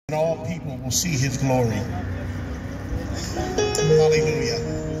and all people will see his glory. Hallelujah.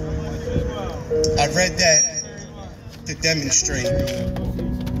 I read that to demonstrate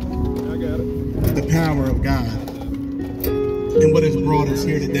the power of God and what has brought us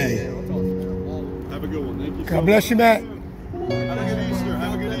here today. Have a good one. Thank you. God bless you, Matt. Have a good Easter.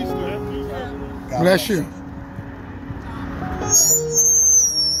 Have a good Easter. God Bless you.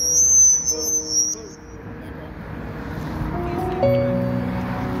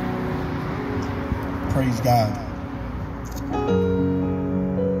 Praise God.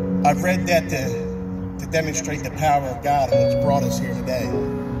 I've read that to demonstrate the power of God and what's brought us here today.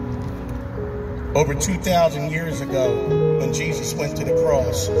 Over 2,000 years ago, when Jesus went to the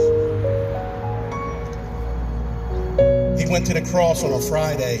cross, he went to the cross on a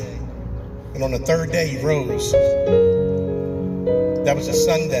Friday, and on the third day he rose. That was a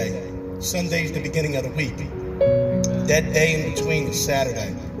Sunday. Sunday's the beginning of the week. That day in between is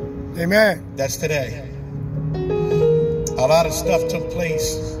Saturday. Amen. That's today. A lot of stuff took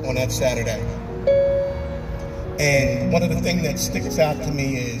place on that Saturday. And one of the things that sticks out to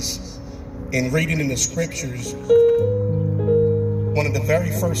me is, in reading in the scriptures, one of the very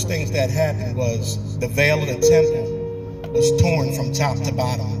first things that happened was the veil of the temple was torn from top to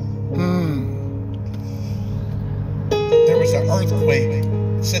bottom. There was an earthquake.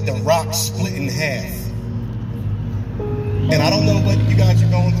 It said the rock split in half. And I don't know what you guys are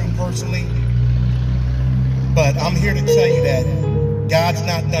going through personally, but I'm here to tell you that God's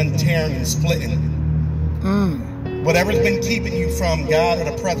not done tearing and splitting. Whatever's been keeping you from God or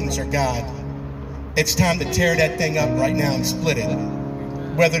the presence of God, it's time to tear that thing up right now and split it.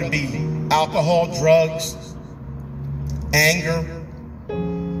 Whether it be alcohol, drugs, anger,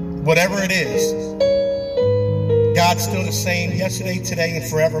 whatever it is, God's still the same yesterday, today, and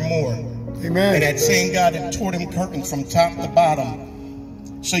forevermore. Amen. And that same God that tore them curtains from top to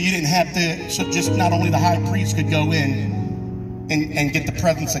bottom, so you didn't have to, so just not only the high priest could go in and get the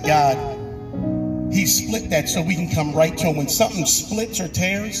presence of God, he split that so we can come right to him. When something splits or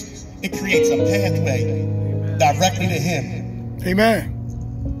tears, it creates a pathway directly to him. Amen.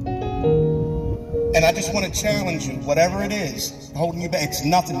 And I just want to challenge you, whatever it is holding you back, it's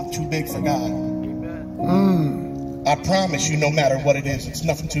nothing too big for God. I promise you, no matter what it is, it's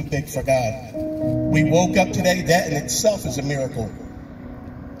nothing too big for God. We woke up today, that in itself is a miracle.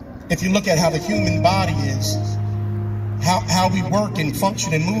 If you look at how the human body is, how we work and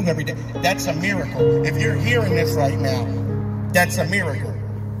function and move every day, that's a miracle. If you're hearing this right now, that's a miracle.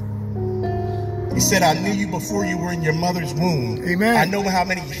 He said, I knew you before you were in your mother's womb. Amen. I know how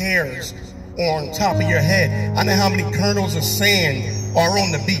many hairs are on top of your head. I know how many kernels of sand are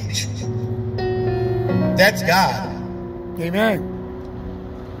on the beach. That's God. Amen.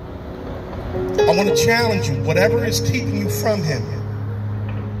 I want to challenge you, whatever is keeping you from him,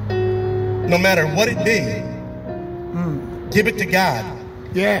 no matter what it be, give it to God.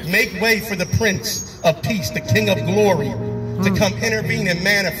 Yeah. Make way for the Prince of Peace, the King of Glory, to come intervene and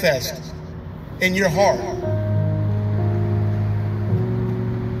manifest in your heart.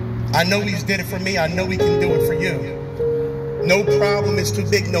 I know he's did it for me. I know he can do it for you. No problem is too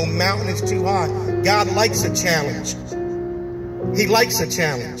big. No mountain is too high. God likes a challenge. He likes a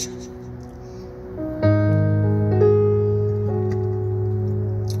challenge.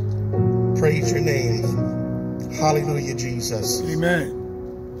 Praise your name. Hallelujah, Jesus. Amen.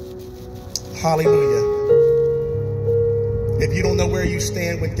 Hallelujah. If you don't know where you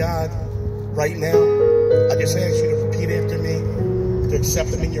stand with God right now, I just ask you to repeat after me, to accept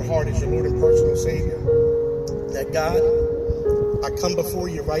him in your heart as your Lord and personal Savior. That God, I come before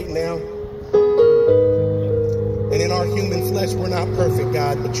you right now. And in our human flesh, we're not perfect,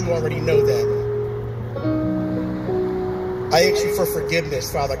 God, but you already know that. I ask you for forgiveness,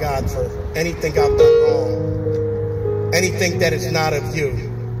 Father God, for anything I've done wrong. Anything that is not of you,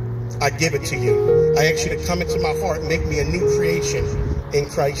 I give it to you. I ask you to come into my heart and make me a new creation in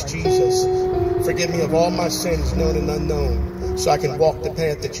Christ Jesus. Forgive me of all my sins, known and unknown, so I can walk the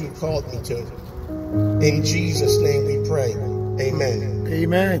path that you've called me to. In Jesus' name we pray. Amen.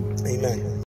 Amen. Amen.